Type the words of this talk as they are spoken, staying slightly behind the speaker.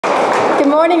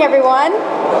morning, everyone.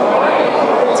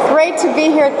 It's great to be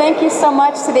here. Thank you so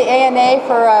much to the ANA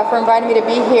for inviting me to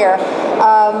be here.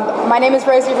 My name is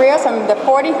Rosie Rios. I'm the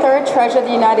 43rd Treasurer of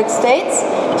the United States.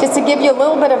 Just to give you a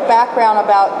little bit of background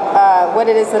about what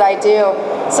it is that I do.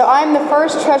 So I'm the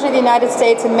first Treasurer of the United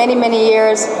States in many, many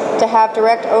years to have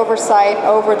direct oversight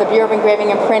over the Bureau of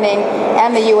Engraving and Printing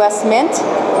and the U.S. Mint.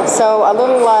 So a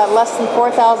little less than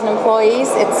 4,000 employees.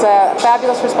 It's a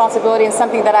fabulous responsibility and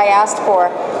something that I asked for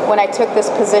when I took this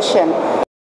position.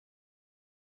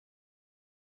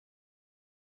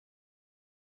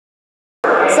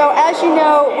 So as you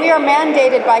know, we are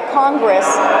mandated by Congress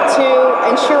to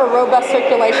ensure a robust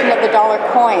circulation of the dollar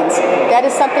coins. That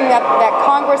is something that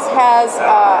Congress has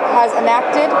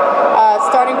enacted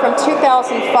starting from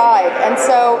 2005. And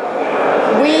so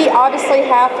we obviously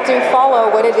have to follow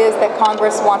what it is that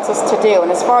Congress wants us to do.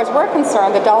 And as far as we're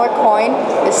concerned, the dollar coin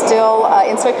is still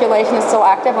in circulation, is still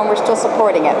active, and we're still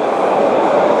supporting it.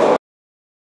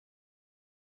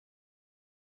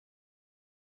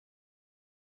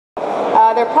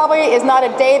 There probably is not a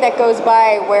day that goes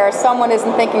by where someone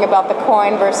isn't thinking about the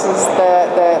coin versus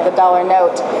the dollar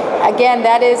note. Again,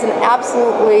 that is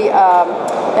absolutely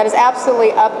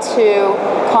up to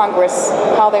Congress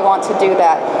how they want to do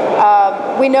that.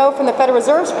 We know from the Federal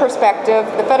Reserve's perspective,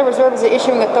 the Federal Reserve is the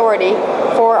issuing authority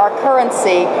for our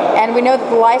currency, and we know that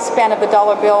the lifespan of the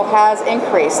dollar bill has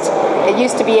increased. It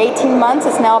used to be 18 months,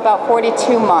 it's now about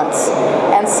 42 months.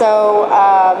 And so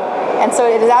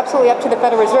it is absolutely up to the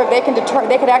Federal Reserve. They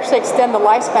could actually extend the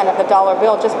lifespan of the dollar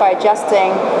bill just by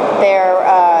adjusting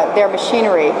their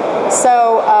machinery.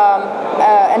 So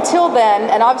until then,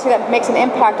 and obviously that makes an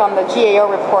impact on the GAO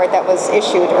report that was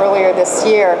issued earlier this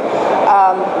year.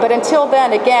 But until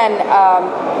then, again,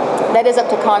 that is up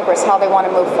to Congress how they want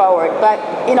to move forward. But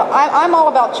you know, I'm all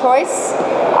about choice.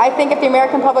 I think if the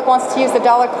American public wants to use the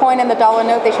dollar coin and the dollar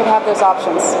note, they should have those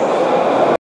options.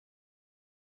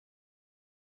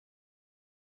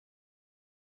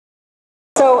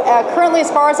 So currently, as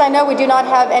far as I know, we do not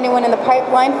have anyone in the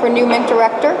pipeline for new Mint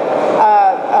director.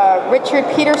 Richard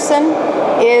Peterson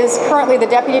is currently the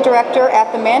deputy director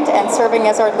at the Mint and serving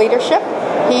as our leadership.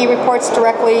 He reports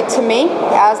directly to me,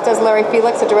 as does Larry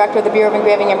Felix, the director of the Bureau of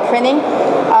Engraving and Printing.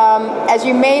 As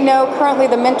you may know, currently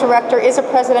the Mint director is a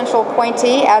presidential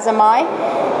appointee, as am I.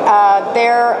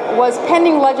 There was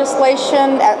pending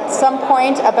legislation at some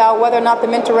point about whether or not the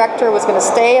Mint director was going to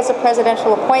stay as a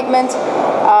presidential appointment.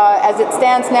 As it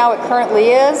stands now, it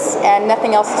currently is, and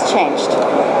nothing else has changed.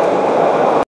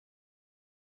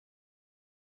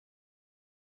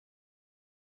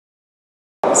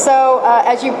 So,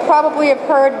 as you probably have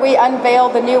heard, we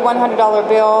unveiled the new $100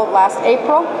 bill last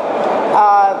April.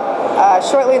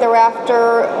 Shortly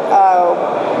thereafter,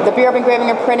 the Bureau of Engraving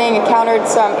and Printing encountered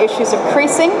some issues of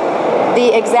creasing.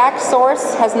 The exact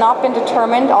source has not been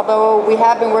determined, although we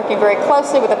have been working very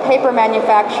closely with a paper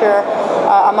manufacturer,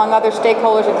 among other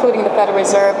stakeholders, including the Federal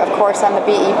Reserve, of course, and the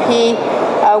BEP.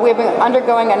 We have been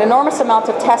undergoing an enormous amount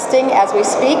of testing as we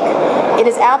speak. It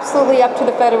is absolutely up to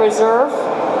the Federal Reserve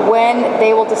when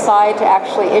they will decide to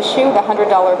actually issue the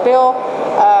 $100 bill.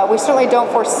 We certainly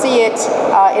don't foresee it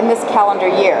in this calendar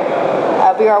year.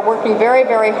 We are working very,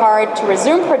 very hard to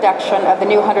resume production of the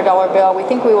new $100 bill. We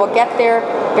think we will get there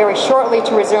very shortly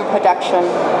to resume production,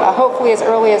 hopefully as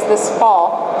early as this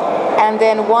fall. And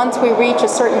then once we reach a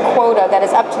certain quota that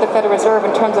is up to the Federal Reserve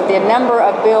in terms of the number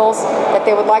of bills that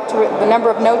they would like to, the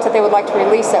number of notes that they would like to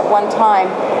release at one time,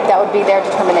 that would be their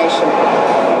determination.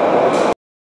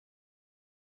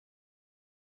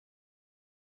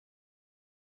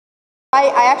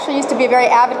 I actually used to be a very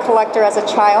avid collector as a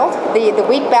child. The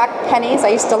wheat-backed pennies, I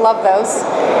used to love those.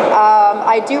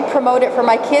 I do promote it for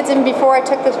my kids. Even before I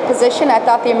took this position, I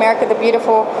thought the America the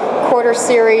Beautiful quarter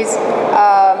series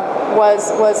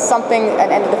was something,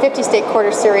 and the 50-state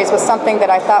quarter series was something that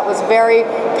I thought was very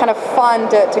kind of fun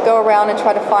to go around and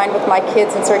try to find with my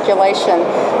kids in circulation.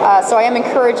 So I am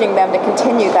encouraging them to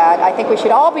continue that. I think we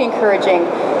should all be encouraging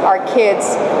our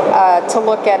kids to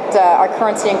look at our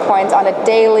currency and coins on a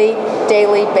daily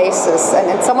basis.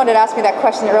 And someone had asked me that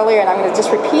question earlier, and I'm going to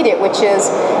just repeat it, which is,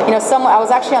 you know, I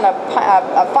was actually on a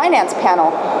finance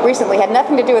panel recently, had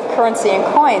nothing to do with currency and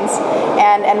coins,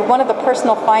 and one of the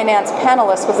personal finance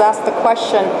panelists was asked the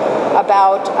question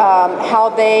about how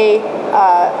they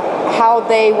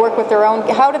work with their own,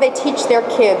 how do they teach their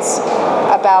kids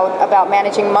about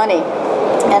managing money.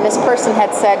 And this person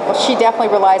had said, well, she definitely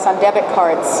relies on debit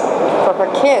cards for her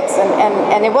kids.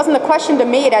 And it wasn't a question to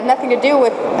me. It had nothing to do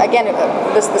with, again,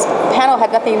 this panel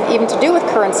had nothing even to do with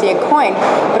currency and coin.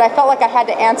 But I felt like I had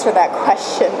to answer that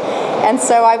question. And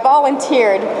so I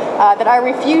volunteered that I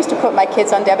refuse to put my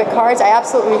kids on debit cards. I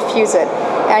absolutely refuse it.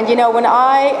 And you know,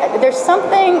 there's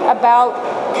something about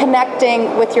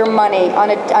connecting with your money on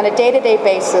a day-to-day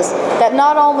basis that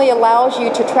not only allows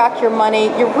you to track your money,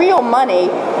 your real money,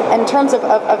 in terms of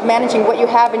managing what you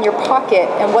have in your pocket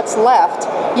and what's left.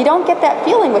 You don't get that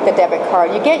feeling with the debit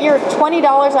card. You get your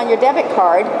 $20 on your debit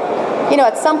card. You know,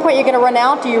 at some point you're going to run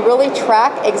out. Do you really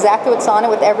track exactly what's on it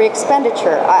with every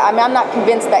expenditure? I'm not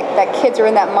convinced that kids are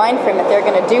in that mind frame that they're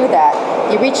going to do that.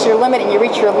 You reach your limit and you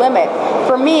reach your limit.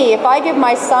 For me, if I give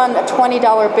my son a $20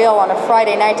 bill on a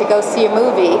Friday night to go see a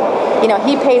movie, you know,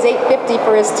 he pays $8.50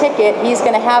 for his ticket. He's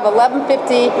going to have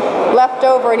 $11.50 left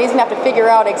over, and he's going to have to figure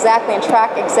out exactly and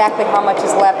track exactly how much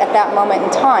is left at that moment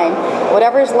in time.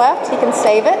 Whatever is left, he can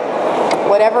save it.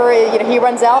 Whatever, you know, he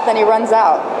runs out, then he runs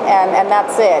out, and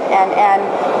that's it. And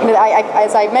you know,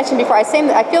 as I mentioned before, I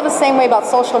feel the same way about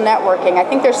social networking. I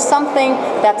think there's something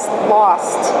that's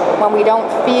lost when we don't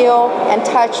feel and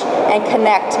touch and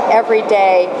connect every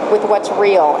day with what's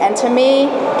real. And to me,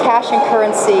 cash and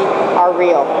currency are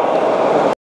real.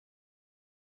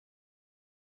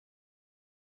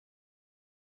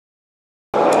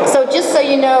 So just so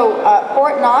you know,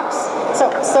 Fort Knox.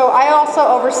 So I also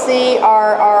oversee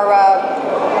our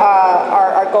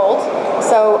gold.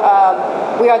 So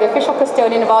we are the official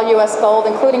custodian of all U.S. gold,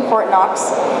 including Fort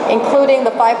Knox, including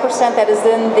the 5% that is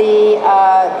in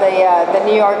the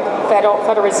New York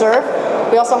Federal Reserve.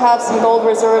 We also have some gold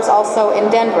reserves also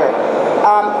in Denver.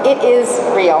 It is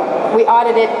real. We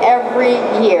audit it every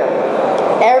year.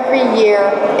 Every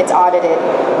year it's audited.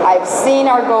 I've seen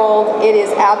our gold. It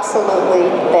is absolutely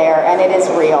there, and it is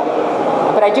real.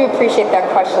 But I do appreciate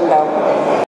that question,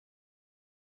 though.